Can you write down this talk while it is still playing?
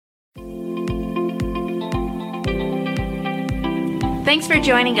Thanks for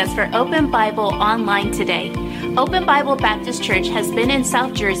joining us for Open Bible Online today. Open Bible Baptist Church has been in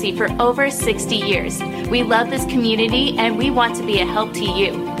South Jersey for over 60 years. We love this community and we want to be a help to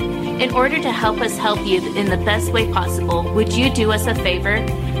you. In order to help us help you in the best way possible, would you do us a favor?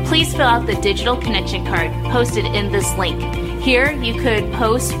 Please fill out the digital connection card posted in this link. Here you could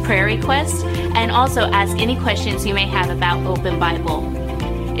post prayer requests and also ask any questions you may have about Open Bible.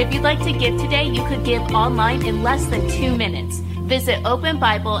 If you'd like to give today, you could give online in less than 2 minutes. Visit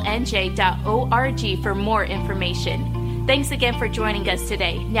openbiblenj.org for more information. Thanks again for joining us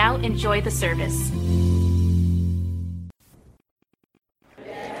today. Now enjoy the service.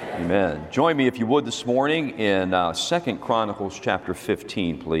 Amen. Join me, if you would, this morning in 2 Chronicles chapter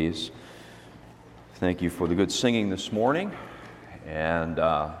 15, please. Thank you for the good singing this morning. And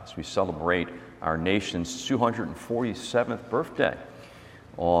as we celebrate our nation's 247th birthday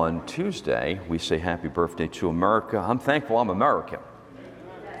on Tuesday, we say happy birthday to America. I'm thankful I'm American.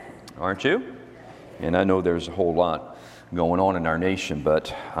 Aren't you? And I know there's a whole lot going on in our nation,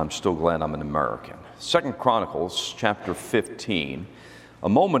 but I'm still glad I'm an American. 2 Chronicles chapter 15. A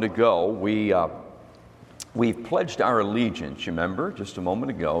moment ago, we pledged our allegiance, you remember, just a moment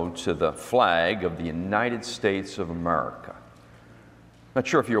ago, to the flag of the United States of America. Not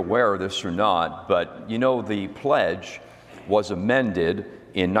sure if you're aware of this or not, but you know the pledge was amended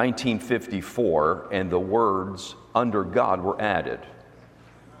in 1954, and the words "under God" were added.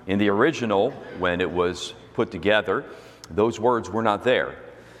 In the original, when it was put together, those words were not there.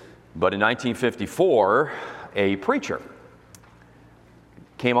 But in 1954, a preacher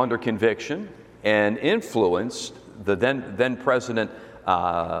came under conviction and influenced the then President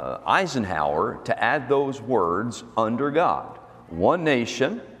Eisenhower to add those words, "under God." One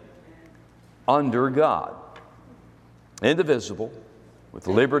nation, under God. Indivisible, with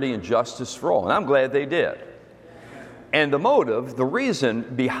liberty and justice for all. And I'm glad they did. And the motive, the reason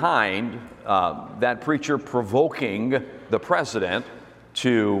behind that preacher provoking the president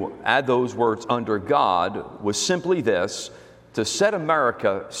to add those words, "under God," was simply this: to set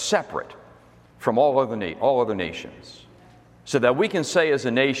America separate from all other nations, so that we can say as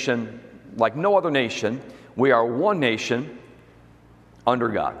a nation, like no other nation, we are one nation under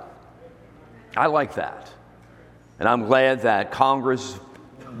God. I like that. And I'm glad that Congress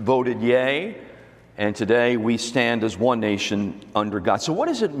voted yay, and today we stand as one nation under God. So what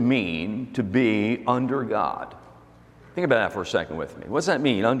does it mean to be under God? Think about that for a second with me. What does that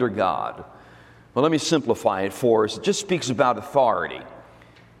mean, under God? Well, let me simplify it for us. It just speaks about authority,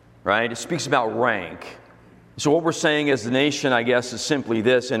 right? It speaks about rank. So what we're saying as a nation, I guess, is simply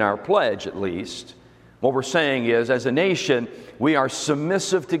this, in our pledge at least. What we're saying is, as a nation, we are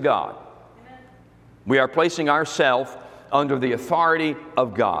submissive to God. We are placing ourselves under the authority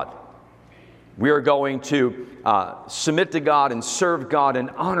of God. We are going to submit to God and serve God and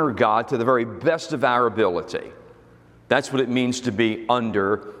honor God to the very best of our ability. That's what it means to be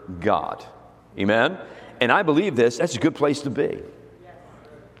under God. Amen? And I believe that's a good place to be.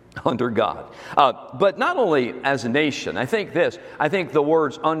 Under God. But not only as a nation, I think the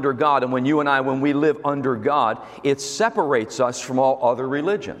words "under God," and when we live under God, it separates us from all other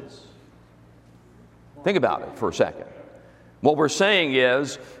religions. Think about it for a second. What we're saying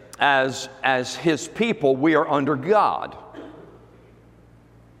is, as His people, we are under God.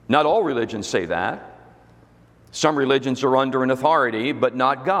 Not all religions say that. Some religions are under an authority, but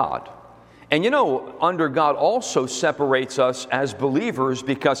not God. And you know, under God also separates us as believers,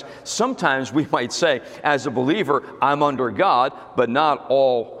 because sometimes we might say, as a believer, I'm under God, but not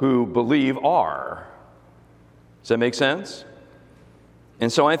all who believe are. Does that make sense? And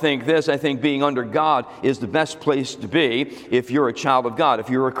so I think being under God is the best place to be if you're a child of God,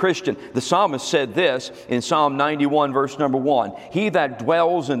 if you're a Christian. The psalmist said this in Psalm 91, verse number 1, "He that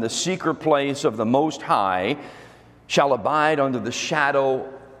dwells in the secret place of the Most High shall abide under the shadow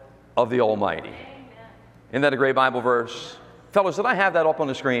of the Almighty." Amen. Isn't that a great Bible verse? Fellas, did I have that up on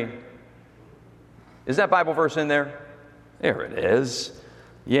the screen? Is that Bible verse in there? There it is.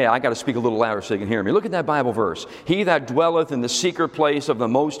 Yeah, I got to speak a little louder so you can hear me. Look at that Bible verse. "He that dwelleth in the secret place of the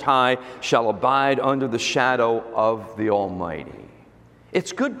Most High shall abide under the shadow of the Almighty."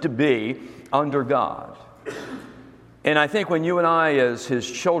 It's good to be under God. And I think when you and I, as His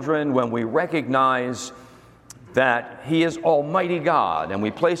children, when we recognize that He is Almighty God and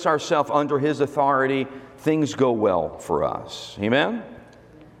we place ourselves under His authority, things go well for us. Amen?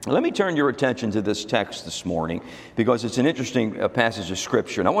 Let me turn your attention to this text this morning, because it's an interesting passage of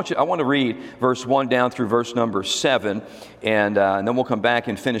Scripture. And I want to read verse 1 down through verse number 7, and then we'll come back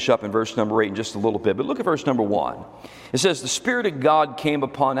and finish up in verse number 8 in just a little bit. But look at verse number 1. It says, "The Spirit of God came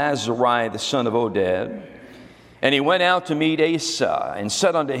upon Azariah the son of Oded, And he went out to meet Asa, and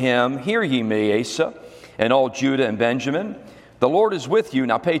said unto him, Hear ye me, Asa, and all Judah and Benjamin. The Lord is with you.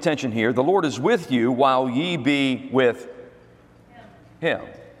 Now pay attention here. The Lord is with you while ye be with him.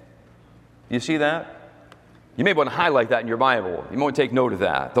 You see that? You may want to highlight that in your Bible. You want to take note of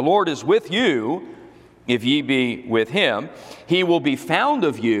that. The Lord is with you if ye be with him. He will be found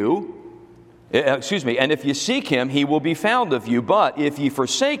of you. And if you seek him, he will be found of you. But if ye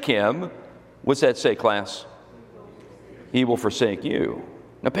forsake him, what's that say, class? He will forsake you.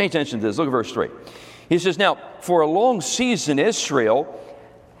 Now pay attention to this. Look at verse 3. He says, Now, for a long season Israel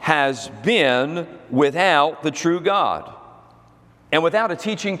has been without the true God, and without a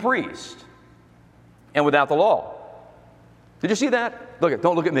teaching priest, and without the law. Did you see that?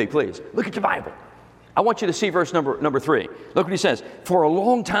 Don't look at me, please. Look at your Bible. I want you to see verse number 3. Look what he says. For a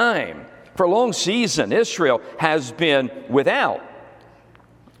long time, for a long season, Israel has been without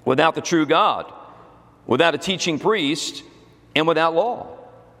the true God, without a teaching priest, and without law.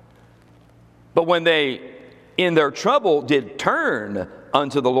 But when they, in their trouble, did turn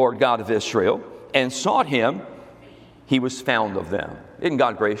unto the Lord God of Israel, and sought him, he was found of them. Isn't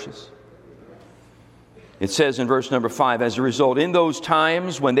God gracious? It says in verse number 5, as a result, in those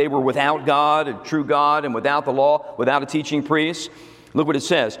times when they were without God, a true God, and without the law, without a teaching priest, look what it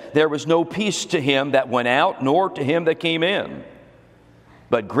says. There was no peace to him that went out, nor to him that came in.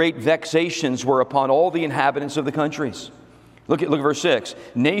 But great vexations were upon all the inhabitants of the countries. Look at verse 6.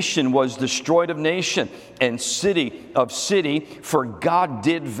 Nation was destroyed of nation, and city of city, for God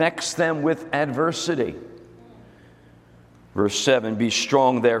did vex them with adversity. Verse 7, Be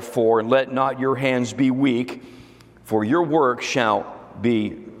strong therefore, and let not your hands be weak, for your work shall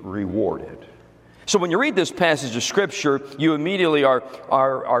be rewarded. So when you read this passage of Scripture, you immediately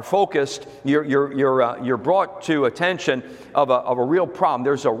are focused, you're brought to attention of a real problem.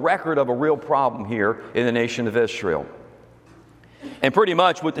 There's a record of a real problem here in the nation of Israel. And pretty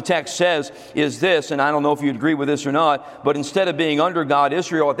much what the text says is this, and I don't know if you'd agree with this or not, but instead of being under God,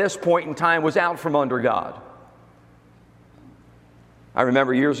 Israel at this point in time was out from under God. I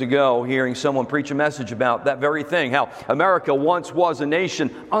remember years ago hearing someone preach a message about that very thing, how America once was a nation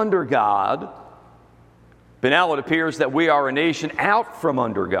under God, but now it appears that we are a nation out from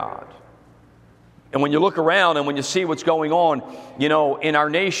under God. And when you look around and when you see what's going on, in our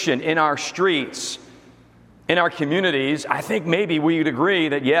nation, in our streets, in our communities, I think maybe we would agree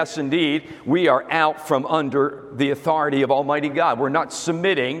that yes, indeed, we are out from under the authority of Almighty God. We're not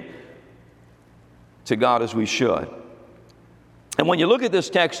submitting to God as we should. And when you look at this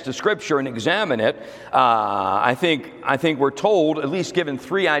text of Scripture and examine it, I think we're told, at least given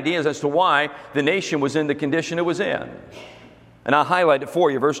 3 ideas as to why the nation was in the condition it was in. And I'll highlight it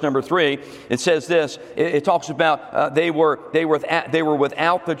for you. Verse number 3, it says this. It talks about they were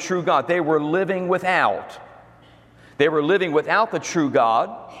without the true God. They were living without. They were living without the true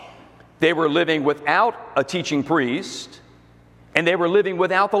God. They were living without a teaching priest. And they were living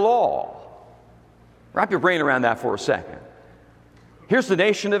without the law. Wrap your brain around that for a second. Here's the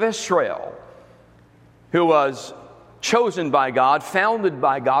nation of Israel, who was chosen by God, founded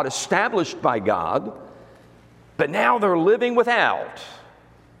by God, established by God, but now they're living without.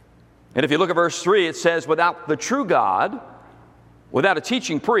 And if you look at verse 3, it says, without the true God, without a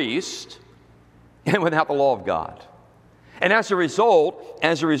teaching priest, and without the law of God. And as a result,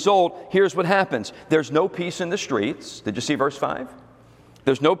 here's what happens. There's no peace in the streets. Did you see verse 5?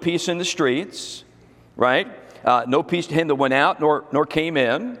 There's no peace in the streets, right? No peace to him that went out, nor came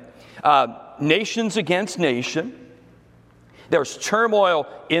in. Nations against nation. There's turmoil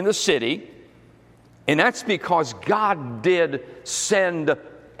in the city. And that's because God did send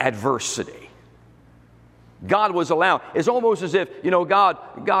adversity. God was allowed. It's almost as if,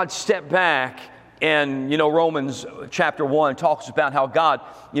 God stepped back and, Romans chapter 1 talks about how God,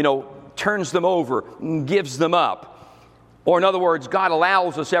 turns them over and gives them up. Or in other words, God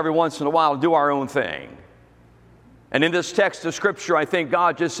allows us every once in a while to do our own thing. And in this text of Scripture, I think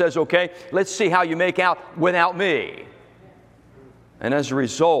God just says, okay, let's see how you make out without me. And as a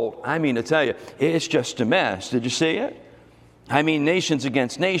result, to tell you, it's just a mess. Did you see it? Nations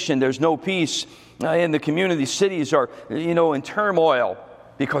against nation. There's no peace in the community. Cities are, in turmoil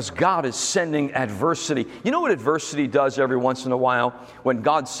because God is sending adversity. You know what adversity does every once in a while? When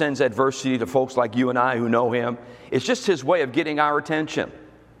God sends adversity to folks like you and I who know Him, it's just His way of getting our attention.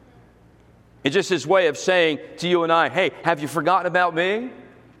 It's just His way of saying to you and I, hey, have you forgotten about me?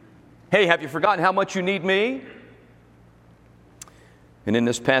 Hey, have you forgotten how much you need me? And in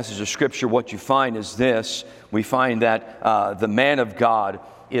this passage of Scripture, what you find is this. We find that the man of God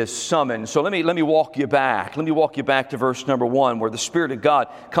is summoned. So let me walk you back. Let me walk you back to verse number 1, where the Spirit of God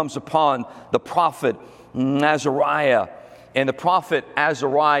comes upon the prophet Azariah. And the prophet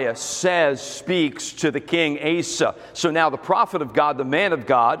Azariah speaks to the king Asa. So now the prophet of God, the man of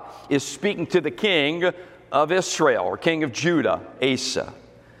God, is speaking to the king of Israel, or king of Judah, Asa.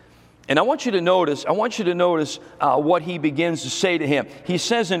 And I want you to notice what he begins to say to him. He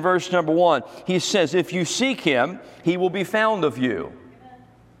says in verse number 1, he says, if you seek him, he will be found of you.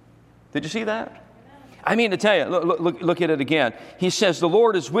 Did you see that? I mean to tell you, look at it again. He says, the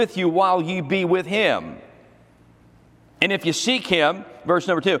Lord is with you while ye be with him. And if you seek him, verse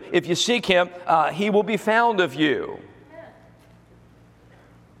number 2, if you seek him, he will be found of you.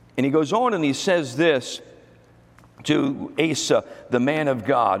 And he goes on and he says this to Asa, the man of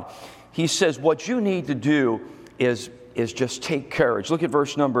God. He says, what you need to do is just take courage. Look at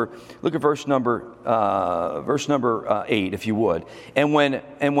verse number 8, if you would. And when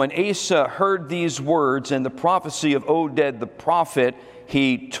Asa heard these words and the prophecy of Oded the prophet,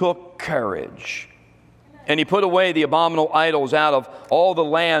 he took courage. And he put away the abominable idols out of all the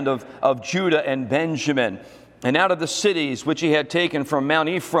land of Judah and Benjamin, and out of the cities which he had taken from Mount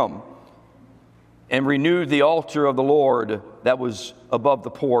Ephraim, and renewed the altar of the Lord that was above the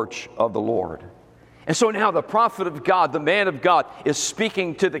porch of the Lord. And so now the prophet of God, the man of God, is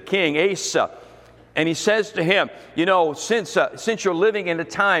speaking to the king, Asa. And he says to him, you know, since you're living in a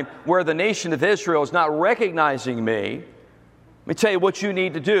time where the nation of Israel is not recognizing me, let me tell you what you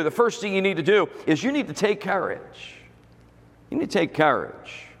need to do. The first thing you need to do is you need to take courage. You need to take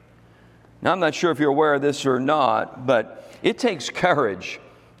courage. Now, I'm not sure if you're aware of this or not, but it takes courage.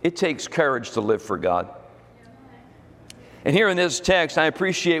 It takes courage to live for God. And here in this text, I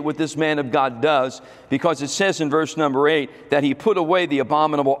appreciate what this man of God does, because it says in verse number 8 that he put away the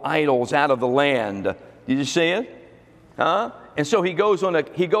abominable idols out of the land. Did you see it? Huh? And so he goes on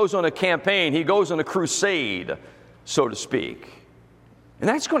a campaign. He goes on a crusade, so to speak. And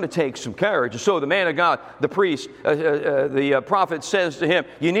that's going to take some courage. So the man of God, the priest, the prophet says to him,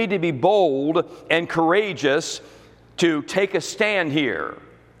 you need to be bold and courageous to take a stand here.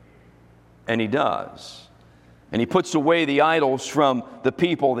 And he does. And he puts away the idols from the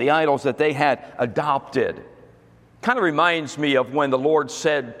people, the idols that they had adopted. Kind of reminds me of when the Lord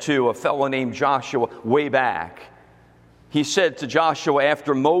said to a fellow named Joshua way back. He said to Joshua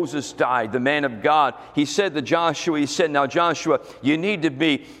after Moses died, the man of God, he said to Joshua, now Joshua, you need to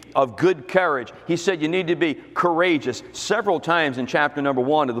be of good courage. He said you need to be courageous. Several times in chapter number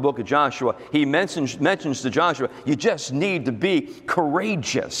 1 of the book of Joshua, he mentions to Joshua, you just need to be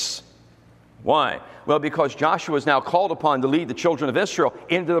courageous. Why? Well, because Joshua is now called upon to lead the children of Israel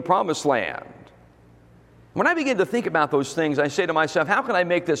into the promised land. When I begin to think about those things, I say to myself, how can I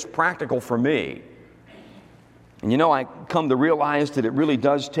make this practical for me? And you know, I come to realize that it really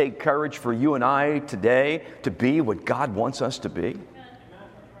does take courage for you and I today to be what God wants us to be.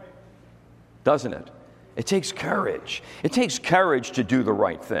 Doesn't it? It takes courage. It takes courage to do the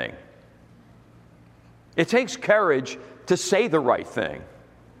right thing. It takes courage to say the right thing.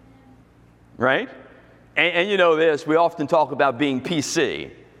 Right? And you know this, we often talk about being PC.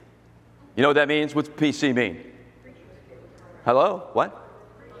 You know what that means? What's PC mean? Hello? What?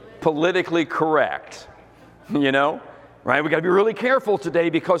 Politically correct. You know? Right? We got to be really careful today,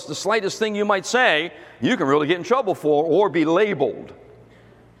 because the slightest thing you might say, you can really get in trouble for or be labeled.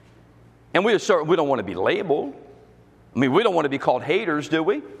 And we don't want to be labeled. I mean, we don't want to be called haters, do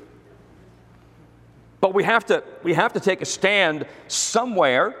we? But we have to take a stand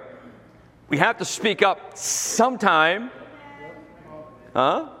somewhere. We have to speak up sometime.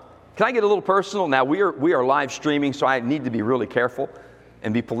 Huh? Can I get a little personal? Now, we are live streaming, so I need to be really careful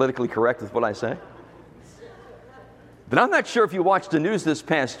and be politically correct with what I say. But I'm not sure if you watched the news this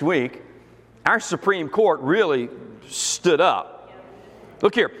past week. Our Supreme Court really stood up.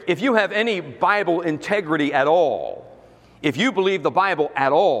 Look here, if you have any Bible integrity at all, if you believe the Bible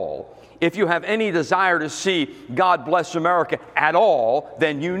at all, if you have any desire to see God bless America at all,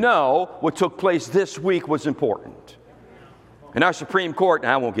 then you know what took place this week was important. And our Supreme Court,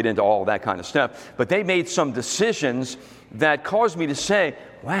 and I won't get into all that kind of stuff, but they made some decisions that caused me to say,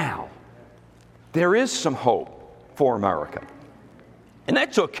 wow, there is some hope for America. And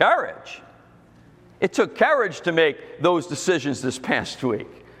that took courage. It took courage to make those decisions this past week.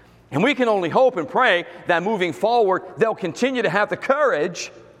 And we can only hope and pray that moving forward, they'll continue to have the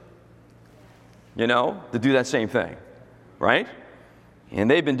courage, you know, to do that same thing, right? And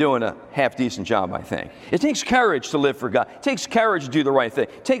they've been doing a half-decent job, I think. It takes courage to live for God. It takes courage to do the right thing.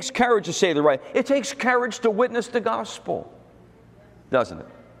 It takes courage to say the right. It takes courage to witness the gospel, doesn't it?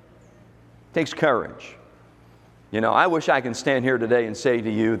 It takes courage. You know, I wish I can stand here today and say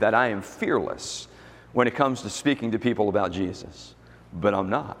to you that I am fearless when it comes to speaking to people about Jesus, but I'm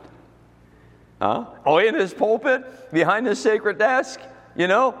not. Oh, in this pulpit, behind this sacred desk, you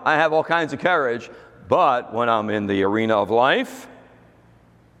know, I have all kinds of courage, but when I'm in the arena of life,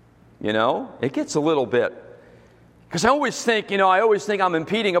 you know, it gets a little bit, because I always think I'm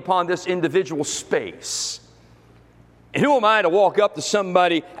impeding upon this individual space. And who am I to walk up to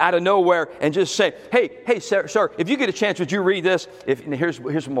somebody out of nowhere and just say, hey, sir, if you get a chance, would you read this? Here's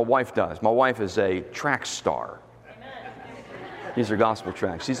what my wife does. My wife is a track star. These are gospel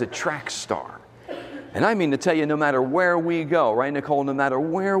tracks. She's a track star. And I mean to tell you, no matter where we go, right, Nicole, no matter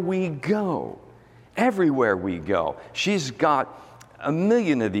where we go, everywhere we go, she's got a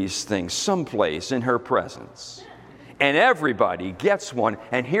million of these things someplace in her presence. And everybody gets one.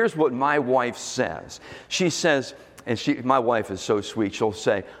 And here's what my wife says. She says, my wife is so sweet, she'll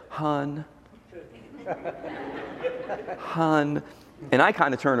say, "Hun." "Hun." And I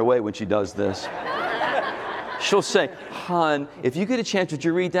kind of turn away when she does this. She'll say, "Hun, if you get a chance, would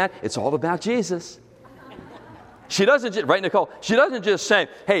you read that? It's all about Jesus." She doesn't just, right, Nicole? She doesn't just say,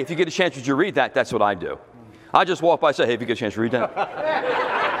 "Hey, if you get a chance, would you read that?" That's what I do. I just walk by and say, "Hey, if you get a chance to read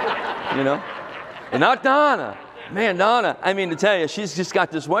that." You know? And not Donna. Man, Donna, I mean to tell you, she's just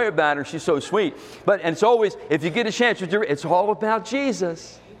got this way about her. She's so sweet. And it's always, if you get a chance, it's all about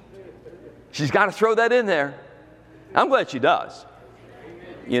Jesus. She's got to throw that in there. I'm glad she does.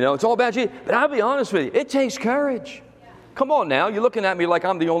 You know, it's all about Jesus. But I'll be honest with you, it takes courage. Come on now, you're looking at me like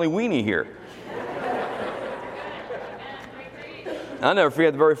I'm the only weenie here. I'll never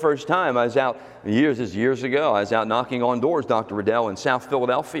forget the very first time I was out, years ago, I was out knocking on doors, Dr. Riddell, in South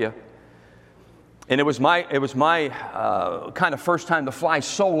Philadelphia. And it was my kind of first time to fly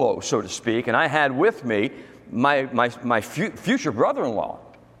solo, so to speak. And I had with me my future brother-in-law.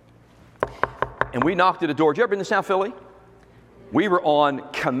 And we knocked at the door. Did you ever been to South Philly? We were on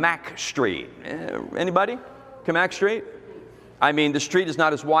Camac Street. Anybody? Camac Street? I mean, the street is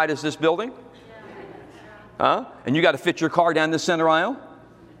not as wide as this building. Huh? And you got to fit your car down the center aisle.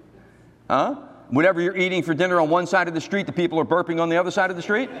 Huh? Whatever you're eating for dinner on one side of the street, the people are burping on the other side of the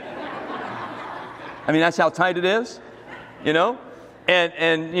street. I mean, that's how tight it is, you know?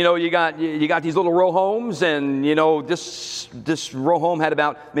 And you know, you got these little row homes, and, you know, this row home had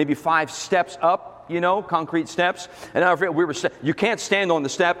about maybe 5 steps up, you know, concrete steps. And you can't stand on the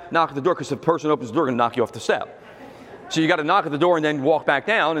step, knock at the door, because if the person opens the door, they're going to knock you off the step. So you got to knock at the door and then walk back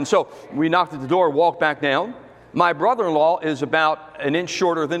down. And so we knocked at the door, walked back down. My brother-in-law is about an inch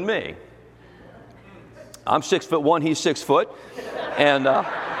shorter than me. I'm 6'1", he's 6 foot.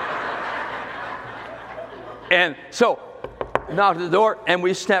 And so, knocked at the door, and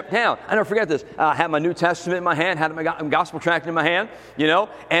we stepped down. I never forget this. I had my New Testament in my hand, had my gospel tract in my hand, you know.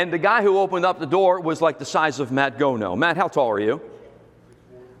 And the guy who opened up the door was like the size of Matt Gono. Matt, how tall are you?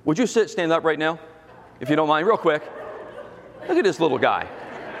 Would you stand up right now, if you don't mind, real quick? Look at this little guy.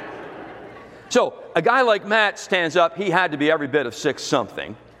 So, a guy like Matt stands up. He had to be every bit of 6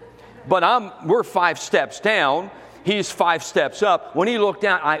 something. But we're 5 steps down. He's 5 steps up. When he looked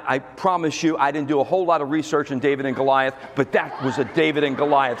down, I promise you, I didn't do a whole lot of research on David and Goliath, but that was a David and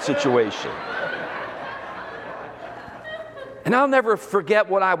Goliath situation. And I'll never forget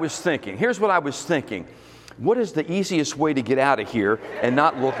what I was thinking. Here's what I was thinking. What is the easiest way to get out of here and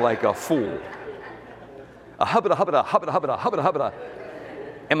not look like a fool? A hubbada, hubbada, hubbada, hubbada, hubbada, hubbada.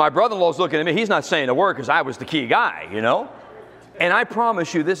 And my brother-in-law's looking at me. He's not saying a word because I was the key guy, you know? And I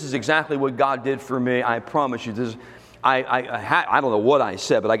promise you, this is exactly what God did for me. I promise you, this. I don't know what I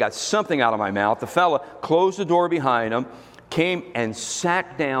said, but I got something out of my mouth. The fella closed the door behind him, came and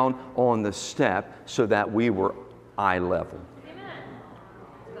sat down on the step so that we were eye level. Amen.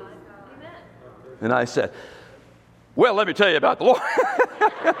 And I said, "Well, let me tell you about the Lord."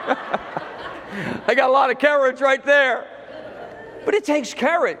 I got a lot of courage right there. But it takes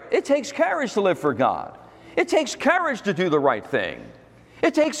courage. It takes courage to live for God. It takes courage to do the right thing.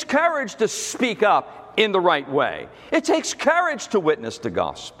 It takes courage to speak up in the right way. It takes courage to witness the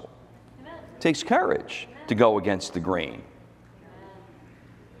gospel. It takes courage to go against the grain.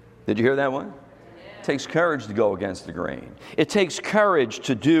 Did you hear that one? It takes courage to go against the grain. It takes courage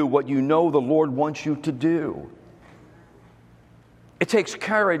to do what you know the Lord wants you to do. It takes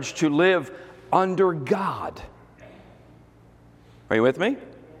courage to live under God. Are you with me?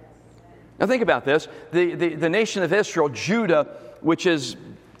 Now think about this. The nation of Israel, Judah, which is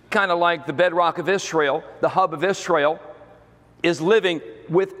kind of like the bedrock of Israel, the hub of Israel, is living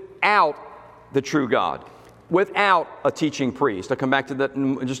without the true God, without a teaching priest. I'll come back to that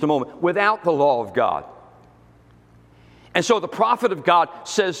in just a moment. Without the law of God. And so the prophet of God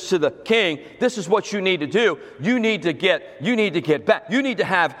says to the king, this is what you need to do. You need to get back. You need to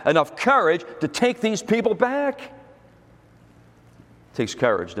have enough courage to take these people back. It takes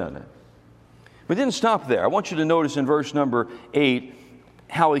courage, doesn't it? But it didn't stop there. I want you to notice in verse number 8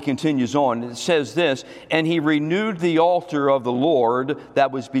 how he continues on. It says this, and he renewed the altar of the Lord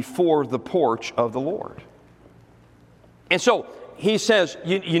that was before the porch of the Lord. And so he says,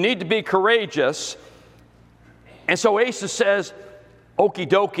 you need to be courageous. And so Asa says, okie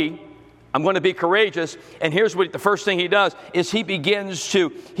dokie, I'm going to be courageous. And here's what the first thing he does is he begins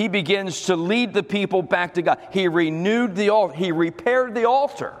to lead the people back to God. He renewed the altar. He repaired the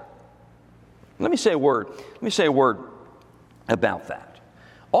altar. Let me say a word about that.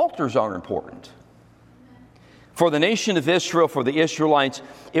 Altars are important. For the nation of Israel, for the Israelites,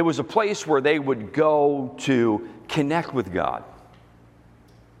 it was a place where they would go to connect with God.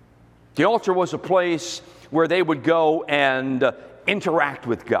 The altar was a place where they would go and interact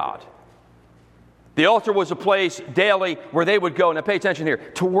with God. The altar was a place daily where they would go, now pay attention here,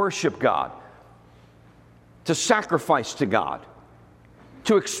 to worship God, to sacrifice to God,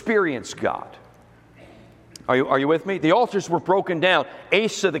 to experience God. Are you with me? The altars were broken down.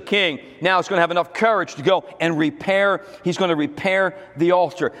 Asa the king now is going to have enough courage to go and repair. He's going to repair the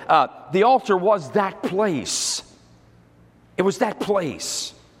altar. The altar was that place. It was that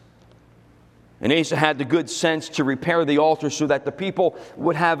place. And Asa had the good sense to repair the altar so that the people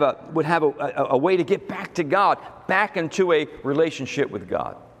would have a way to get back to God, back into a relationship with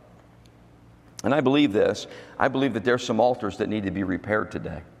God. And I believe this. I believe that there's some altars that need to be repaired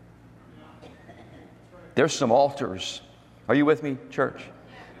today. There's some altars. Are you with me, church?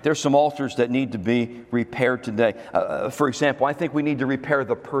 There's some altars that need to be repaired today. For example, I think we need to repair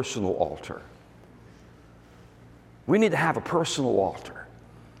the personal altar. We need to have a personal altar.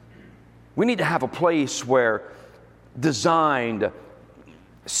 We need to have a place where designed,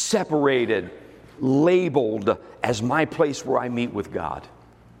 separated, labeled as my place where I meet with God.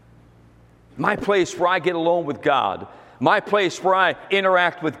 My place where I get alone with God. My place where I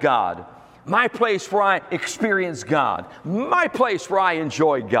interact with God. My place where I experience God. My place where I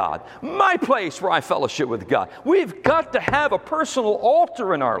enjoy God. My place where I fellowship with God. We've got to have a personal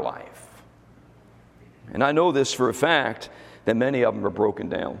altar in our life. And I know this for a fact, that many of them are broken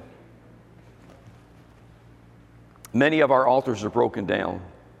down. Many of our altars are broken down.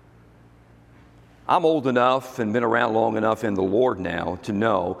 I'm old enough and been around long enough in the Lord now to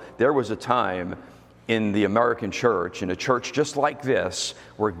know there was a time in the American church, in a church just like this,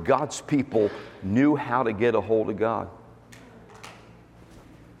 where God's people knew how to get a hold of God.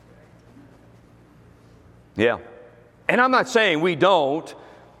 Yeah. And I'm not saying we don't,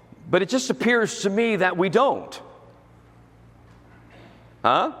 but it just appears to me that we don't.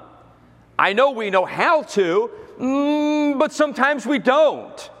 Huh? I know we know how to, but sometimes we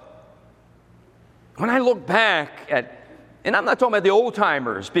don't. When I look back at, and I'm not talking about the old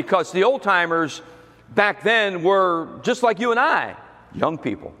timers, because the old timers back then were just like you and I, young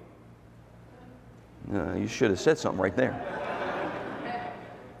people. You should have said something right there.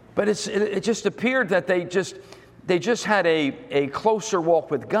 But it just appeared that they just had a closer walk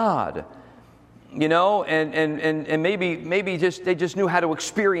with God, you know, and maybe they just knew how to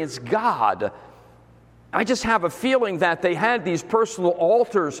experience God. I just have a feeling that they had these personal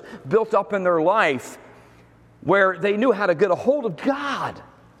altars built up in their life where they knew how to get a hold of God.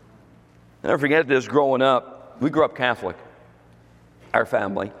 I'll never forget this growing up. We grew up Catholic, our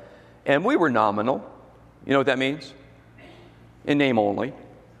family, and we were nominal. You know what that means? In name only.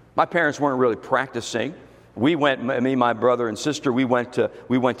 My parents weren't really practicing. We went, me, my brother and sister, we went to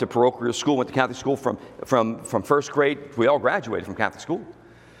parochial school, went to Catholic school from first grade. We all graduated from Catholic school.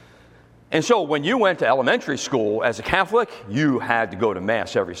 And so when you went to elementary school as a Catholic, you had to go to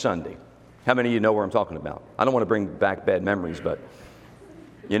Mass every Sunday. How many of you know where I'm talking about? I don't want to bring back bad memories, but,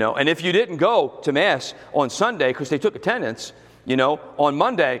 you know, and if you didn't go to Mass on Sunday because they took attendance, you know, on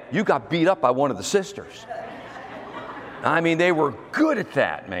Monday, you got beat up by one of the sisters. I mean, they were good at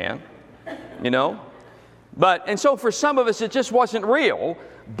that, man, you know. And so for some of us, it just wasn't real.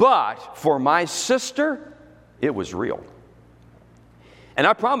 But for my sister, it was real. And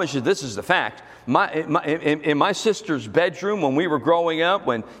I promise you, this is the fact. In my sister's bedroom when we were growing up,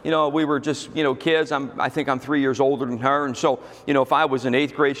 when, you know, we were just, you know, kids, I think I'm 3 years older than her. And so, you know, if I was in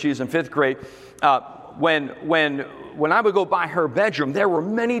 8th grade, she was in 5th grade. When I would go by her bedroom, there were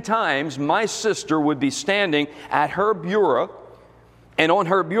many times my sister would be standing at her bureau. And on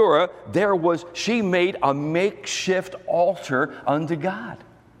her bureau, she made a makeshift altar unto God.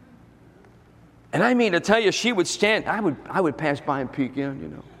 And I mean to tell you, she would stand, I would pass by and peek in, you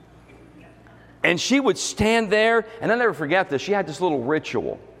know. And she would stand there, and I'll never forget this. She had this little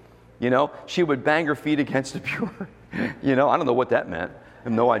ritual. She would bang her feet against the pew. I don't know what that meant. I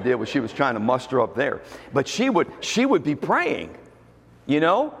have no idea what she was trying to muster up there. But she would be praying,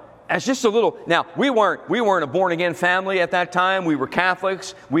 as just a little. Now, we weren't a born-again family at that time. We were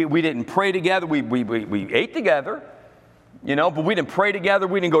Catholics. We didn't pray together. We ate together, but we didn't pray together.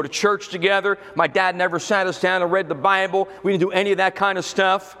 We didn't go to church together. My dad never sat us down and read the Bible. We didn't do any of that kind of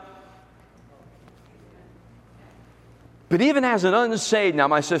stuff. But even as an unsaved, now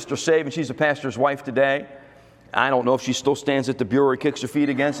my sister's saved and she's a pastor's wife today. I don't know if she still stands at the bureau or kicks her feet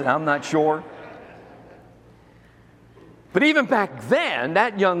against it. I'm not sure. But even back then,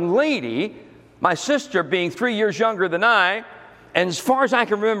 that young lady, my sister being 3 years younger than I, and as far as I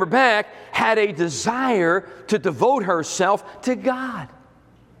can remember back, had a desire to devote herself to God.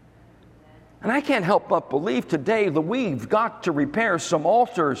 And I can't help but believe today that we've got to repair some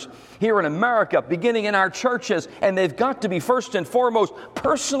altars here in America, beginning in our churches, and they've got to be first and foremost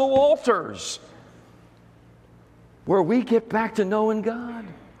personal altars where we get back to knowing God.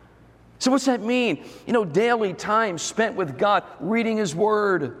 So what's that mean? Daily time spent with God, reading His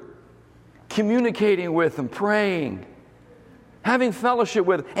Word, communicating with Him, praying, having fellowship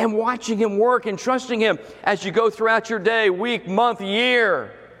with Him, and watching Him work and trusting Him as you go throughout your day, week, month,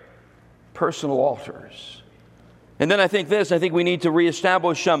 year. Personal altars. And then I think we need to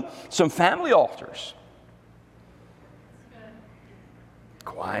reestablish some family altars.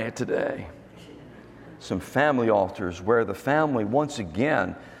 Quiet today. Some family altars where the family once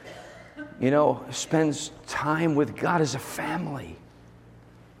again, spends time with God as a family.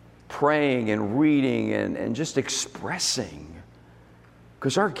 Praying and reading and just expressing.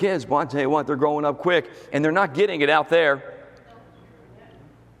 Because our kids, well, I'll tell you what, they're growing up quick and they're not getting it out there.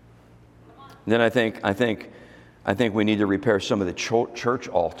 Then I think we need to repair some of the church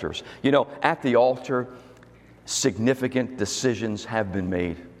altars. At the altar, significant decisions have been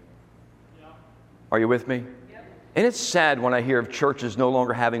made. Are you with me? And it's sad when I hear of churches no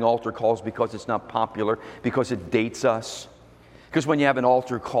longer having altar calls because it's not popular, because it dates us. Because when you have an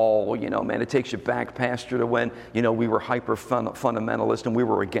altar call, it takes you back, Pastor, to when, we were hyper fundamentalist and we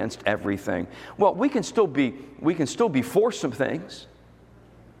were against everything. Well, we can still be for some things.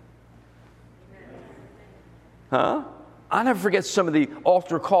 I'll never forget some of the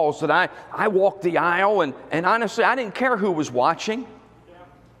altar calls that I walked the aisle and honestly, I didn't care who was watching.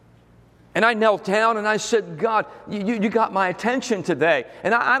 And I knelt down and I said, God, you got my attention today.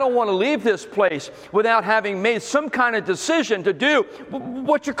 And I don't want to leave this place without having made some kind of decision to do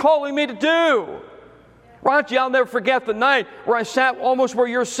what you're calling me to do. Ronchi, I'll never forget the night where I sat almost where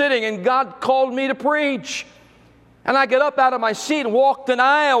you're sitting and God called me to preach. And I got up out of my seat and walked an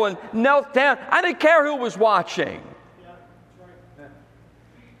aisle and knelt down. I didn't care who was watching.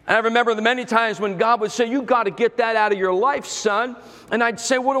 And I remember the many times when God would say, you've got to get that out of your life, son. And I'd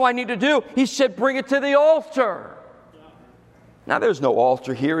say, what do I need to do? He said, bring it to the altar. Now, there's no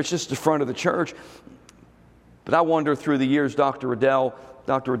altar here. It's just the front of the church. But I wonder through the years, Dr. Riddell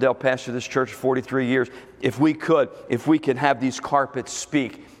pastored this church for 43 years, if we could have these carpets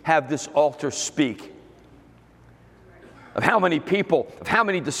speak, have this altar speak. Of how many people, of how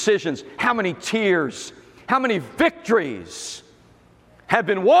many decisions, how many tears, how many victories have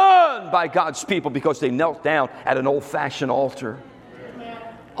been won by God's people because they knelt down at an old-fashioned altar.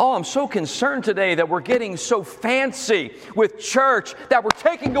 Oh, I'm so concerned today that we're getting so fancy with church that we're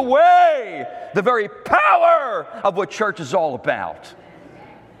taking away the very power of what church is all about.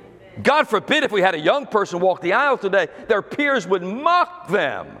 God forbid if we had a young person walk the aisle today, their peers would mock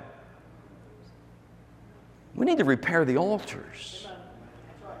them. We need to repair the altars.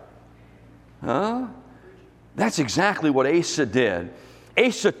 That's exactly what Asa did.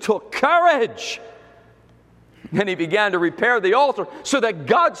 Asa took courage. And he began to repair the altar so that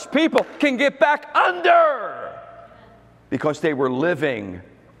God's people can get back under. Because they were living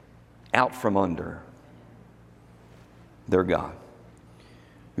out from under their God.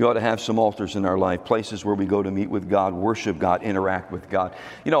 We ought to have some altars in our life, places where we go to meet with God, worship God, interact with God.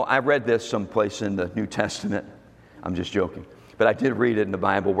 I read this someplace in the New Testament. I'm just joking. But I did read it in the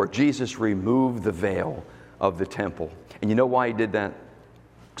Bible where Jesus removed the veil of the temple. And you know why He did that?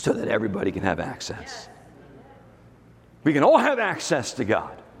 So that everybody can have access. We can all have access to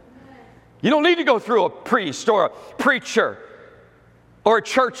God. You don't need to go through a priest or a preacher or a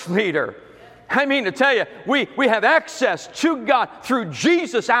church leader. I mean to tell you, we have access to God through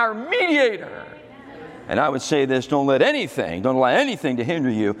Jesus, our mediator. And I would say this, don't allow anything to hinder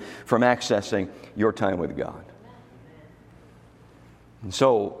you from accessing your time with God. And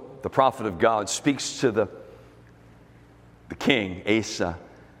so the prophet of God speaks to the king, Asa,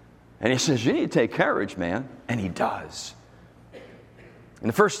 And he says, you need to take courage, man. And he does. And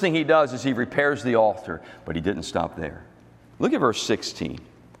the first thing he does is he repairs the altar, but he didn't stop there. Look at verse 16.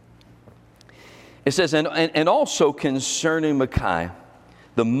 It says, and also concerning Micaiah,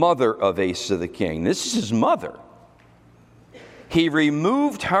 the mother of Asa the king. This is his mother. He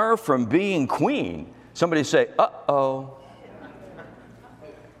removed her from being queen. Somebody say, uh-oh.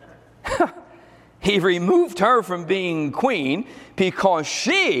 He removed her from being queen because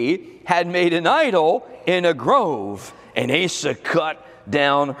she had made an idol in a grove. And Asa cut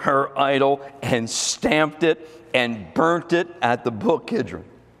down her idol and stamped it and burnt it at the brook Kidron.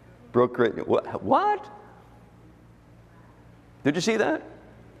 What? Did you see that?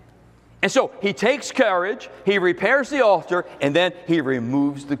 And so he takes courage, he repairs the altar, and then he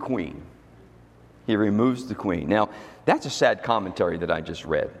removes the queen. He removes the queen. Now, that's a sad commentary that I just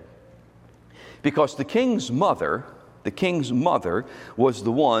read. Because the king's mother was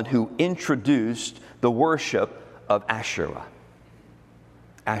the one who introduced the worship of Asherah.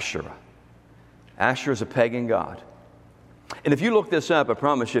 Asherah. Asherah is a pagan god. And if you look this up, I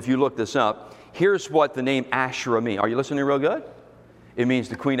promise you, if you look this up, here's what the name Asherah means. Are you listening real good? It means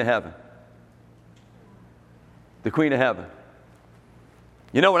the Queen of Heaven. The Queen of Heaven.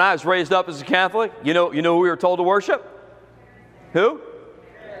 You know, when I was raised up as a Catholic, you know who we were told to worship? Who?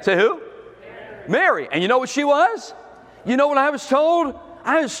 Say who? Mary. And you know what she was? You know what I was told?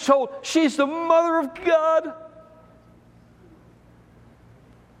 I was told she's the mother of God.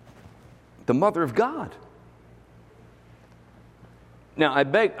 The mother of God. Now, I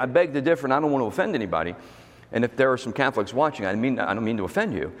beg to differ, and I don't want to offend anybody. And if there are some Catholics watching, I don't mean to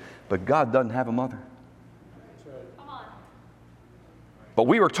offend you, but God doesn't have a mother. Come on. But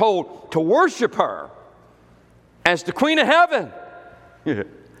we were told to worship her as the Queen of Heaven.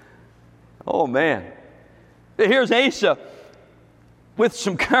 Oh, man. Here's Asa with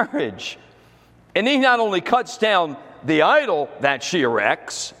some courage. And he not only cuts down the idol that she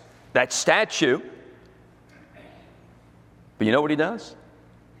erects, that statue, but you know what he does?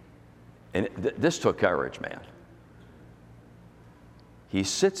 And this took courage, man. He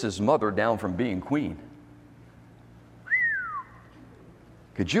sits his mother down from being queen.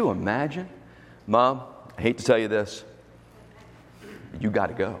 Could you imagine? Mom, I hate to tell you this. You got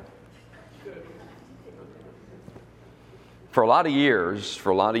to go. For a lot of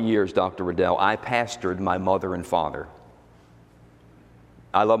years, Dr. Riddell, I pastored my mother and father.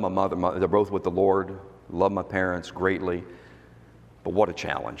 I love my mother. They're both with the Lord. Love my parents greatly. But what a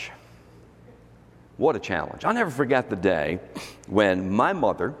challenge. What a challenge. I'll never forget the day when my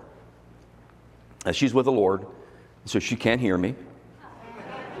mother, she's with the Lord, so she can't hear me.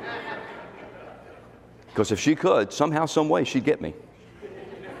 Because if she could, somehow, some way, she'd get me.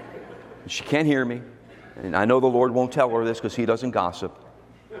 She can't hear me. And I know the Lord won't tell her this because He doesn't gossip.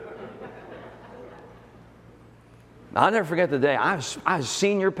 I'll never forget the day I was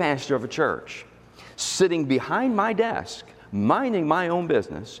senior pastor of a church, sitting behind my desk, minding my own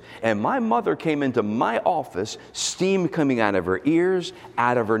business, and my mother came into my office, steam coming out of her ears,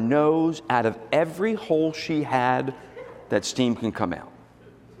 out of her nose, out of every hole she had that steam can come out.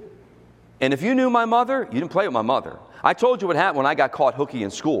 And if you knew my mother, you didn't play with my mother. I told you what happened when I got caught hooky in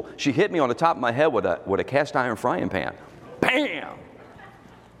school. She hit me on the top of my head with a cast iron frying pan. Bam!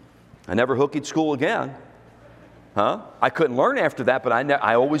 I never hookied school again. Huh? I couldn't learn after that, but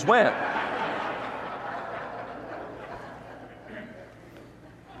I always went.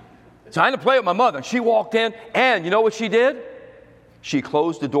 So I had to play with my mother. She walked in, and you know what she did? She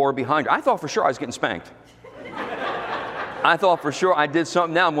closed the door behind her. I thought for sure I was getting spanked. I thought for sure I did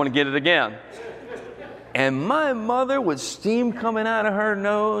something, now I'm going to get it again. And my mother, with steam coming out of her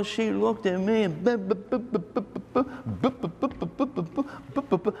nose, she looked at me and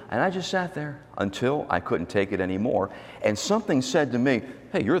I just sat there until I couldn't take it anymore. And something said to me,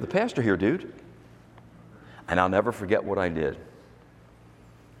 hey, you're the pastor here, dude. And I'll never forget what I did,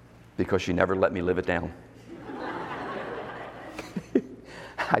 because she never let me live it down.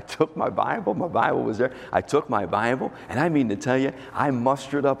 I took my Bible was there. I took my Bible, and I mean to tell you, I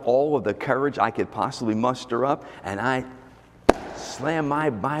mustered up all of the courage I could possibly muster up, and I slammed my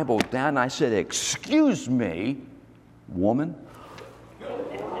Bible down, and I said, excuse me, woman.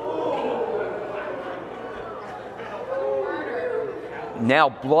 Now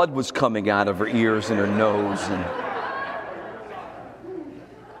blood was coming out of her ears and her nose, and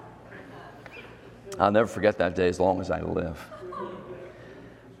I'll never forget that day as long as I live.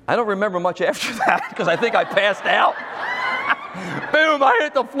 I don't remember much after that because I think I passed out. Boom, I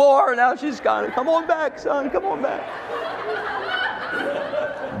hit the floor, and now she's gone. Come on back, son, come on back.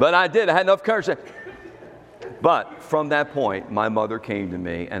 But I did. I had enough courage to say, But from that point, my mother came to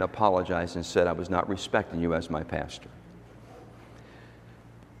me and apologized and said I was not respecting you as my pastor.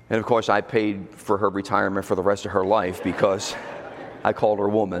 And of course, I paid for her retirement for the rest of her life because I called her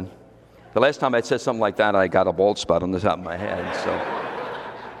woman. The last time I said something like that, I got a bald spot on the top of my head.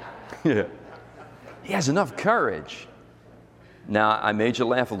 So, yeah. He has enough courage. Now, I made you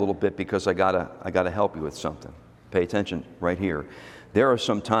laugh a little bit because I gotta help you with something. Pay attention right here. There are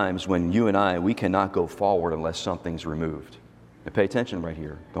some times when you and we cannot go forward unless something's removed. Now, pay attention right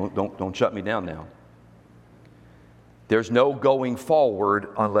here. Don't shut me down now. There's no going forward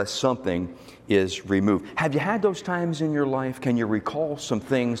unless something is removed. Have you had those times in your life? Can you recall some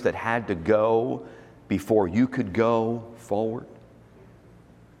things that had to go before you could go forward?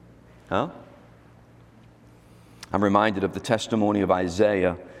 Huh? I'm reminded of the testimony of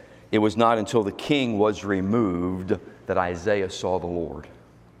Isaiah. It was not until the king was removed that Isaiah saw the Lord.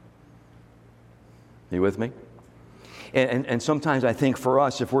 You with me? And sometimes I think for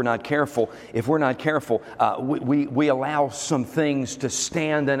us, if we're not careful, we allow some things to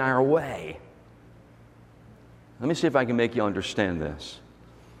stand in our way. Let me see if I can make you understand this.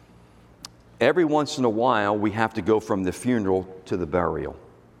 Every once in a while, we have to go from the funeral to the burial.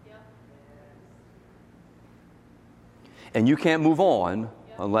 And you can't move on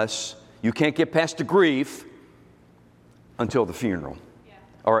unless you can't get past the grief until the funeral.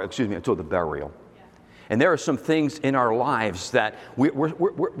 Or, until the burial. And there are some things in our lives that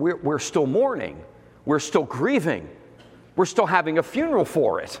we're still mourning. We're still grieving. We're still having a funeral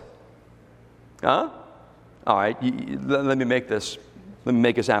for it. Huh? All right, let me make this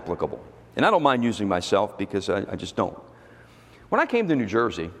applicable. And I don't mind using myself because I just don't. When I came to New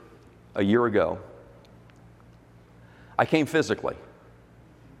Jersey a year ago, I came physically.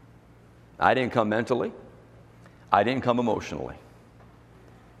 I didn't come mentally. I didn't come emotionally.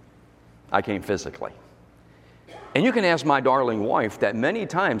 I came physically. And you can ask my darling wife that many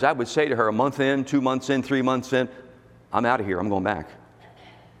times I would say to her a month in, 2 months in, 3 months in, I'm out of here, I'm going back.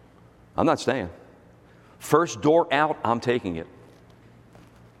 I'm not staying. First door out, I'm taking it.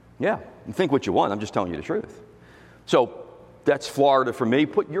 Yeah, and think what you want, I'm just telling you the truth. So that's Florida for me.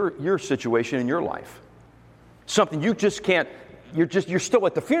 Put your situation in your life. Something you just can't, you're still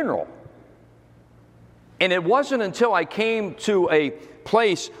at the funeral. And it wasn't until I came to a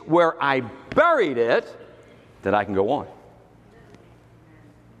place where I buried it that I can go on.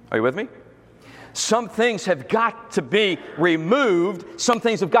 Are you with me? Some things have got to be removed. Some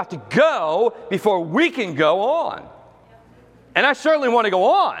things have got to go before we can go on. And I certainly want to go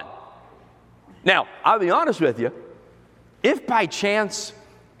on. Now, I'll be honest with you. If by chance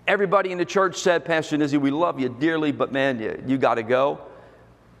everybody in the church said, Pastor Yannizzi, we love you dearly, but man, you got to go,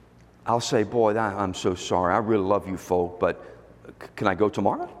 I'll say, boy, I'm so sorry. I really love you folk, but can I go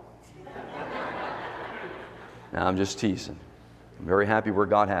tomorrow? Now, I'm just teasing. I'm very happy where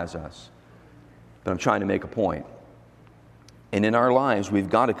God has us. But I'm trying to make a point. And in our lives, we've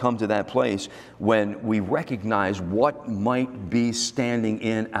got to come to that place when we recognize what might be standing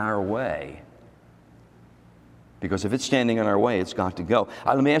in our way. Because if it's standing in our way, it's got to go.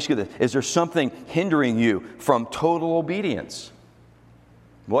 Let me ask you this. Is there something hindering you from total obedience?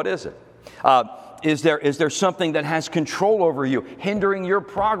 What is it? Is there something that has control over you, hindering your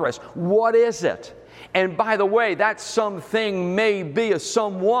progress? What is it? And by the way, that something may be a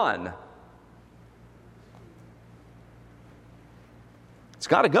someone. It's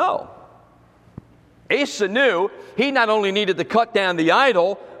got to go. Asa knew he not only needed to cut down the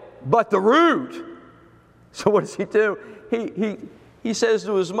idol, but the root. So what does he do? He says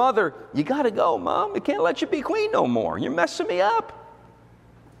to his mother, you got to go, Mom. I can't let you be queen no more. You're messing me up.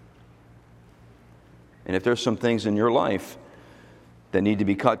 And if there's some things in your life that need to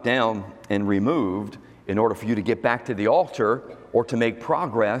be cut down and removed in order for you to get back to the altar or to make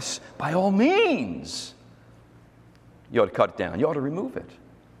progress, by all means, you ought to cut it down. You ought to remove it.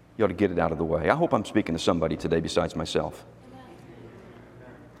 You ought to get it out of the way. I hope I'm speaking to somebody today besides myself.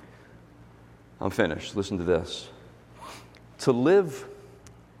 I'm finished. Listen to this. To live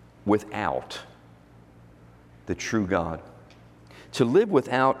without the true God, to live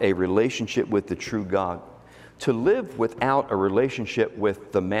without a relationship with the true God, to live without a relationship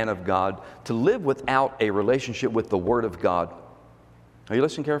with the man of God, to live without a relationship with the Word of God, are you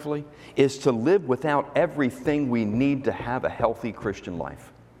listening carefully? Is to live without everything we need to have a healthy Christian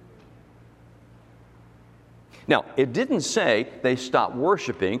life. Now, it didn't say they stopped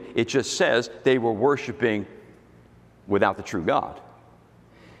worshiping. It just says they were worshiping without the true God.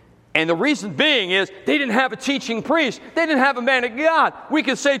 And the reason being is they didn't have a teaching priest. They didn't have a man of God. We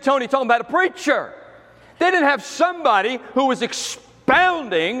could say, Tony, talking about a preacher. They didn't have somebody who was expounding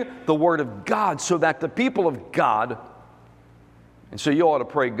expounding the Word of God so that the people of God, and so you ought to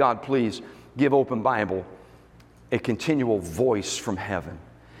pray, God, please give Open Bible a continual voice from heaven.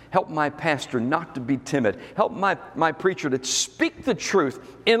 Help my pastor not to be timid. Help my preacher to speak the truth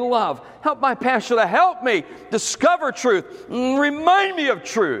in love. Help my pastor to help me discover truth. Remind me of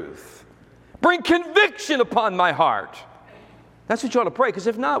truth. Bring conviction upon my heart. That's what you ought to pray, because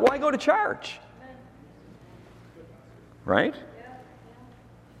if not, why go to church? Right?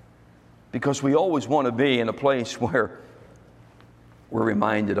 Because we always want to be in a place where we're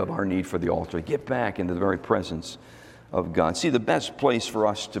reminded of our need for the altar. Get back into the very presence of God. See, the best place for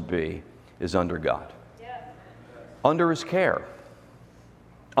us to be is under God. Under His care.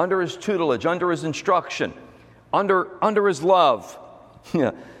 Under His tutelage. Under His instruction. Under His love.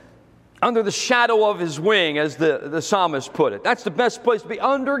 Under the shadow of His wing, as the psalmist put it. That's the best place to be,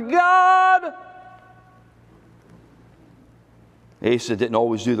 under God. Asa didn't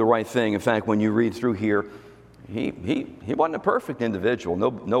always do the right thing. In fact, when you read through here, he wasn't a perfect individual.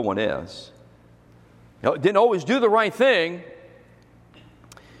 No one is. Didn't always do the right thing,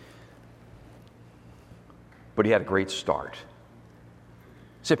 but he had a great start.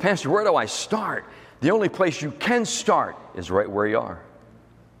 You say, Pastor, where do I start? The only place you can start is right where you are.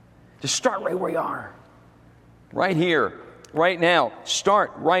 Just start right where you are. Right here, right now.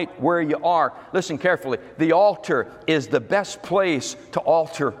 Start right where you are. Listen carefully. The altar is the best place to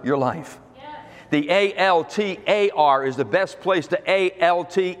alter your life. The ALTAR is the best place to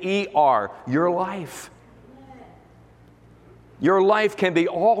ALTER, your life. Your life can be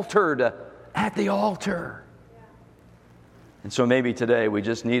altered at the altar. And so maybe today we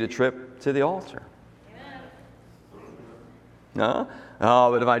just need a trip to the altar. No?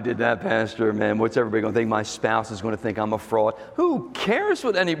 Oh, but if I did that, Pastor, man, what's everybody going to think? My spouse is going to think I'm a fraud. Who cares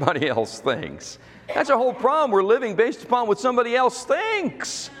what anybody else thinks? That's our whole problem. We're living based upon what somebody else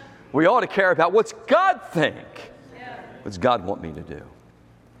thinks. We ought to care about what's God think. What's God want me to do?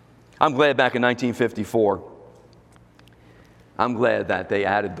 I'm glad back in 1954, I'm glad that they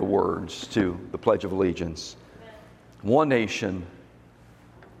added the words to the Pledge of Allegiance. One nation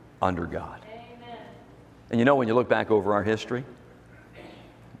under God. Amen. And you know, when you look back over our history,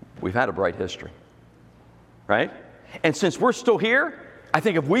 we've had a bright history. Right? And since we're still here, I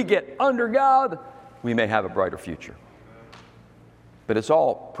think if we get under God, we may have a brighter future. But it's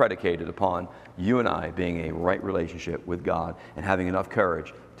all predicated upon you and I being a right relationship with God and having enough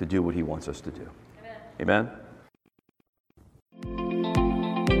courage to do what He wants us to do. Amen?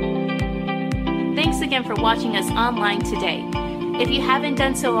 Thanks again for watching us online today. If you haven't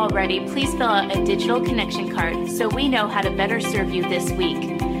done so already, please fill out a digital connection card so we know how to better serve you this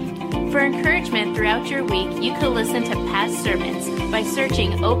week. For encouragement throughout your week, you could listen to past sermons by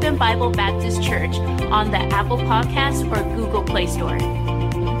searching Open Bible Baptist Church on the Apple Podcast or Google Play Store.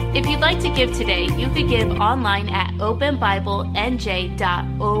 If you'd like to give today, you could give online at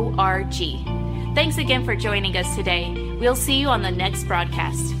openbiblenj.org. Thanks again for joining us today. We'll see you on the next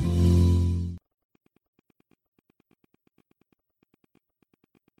broadcast.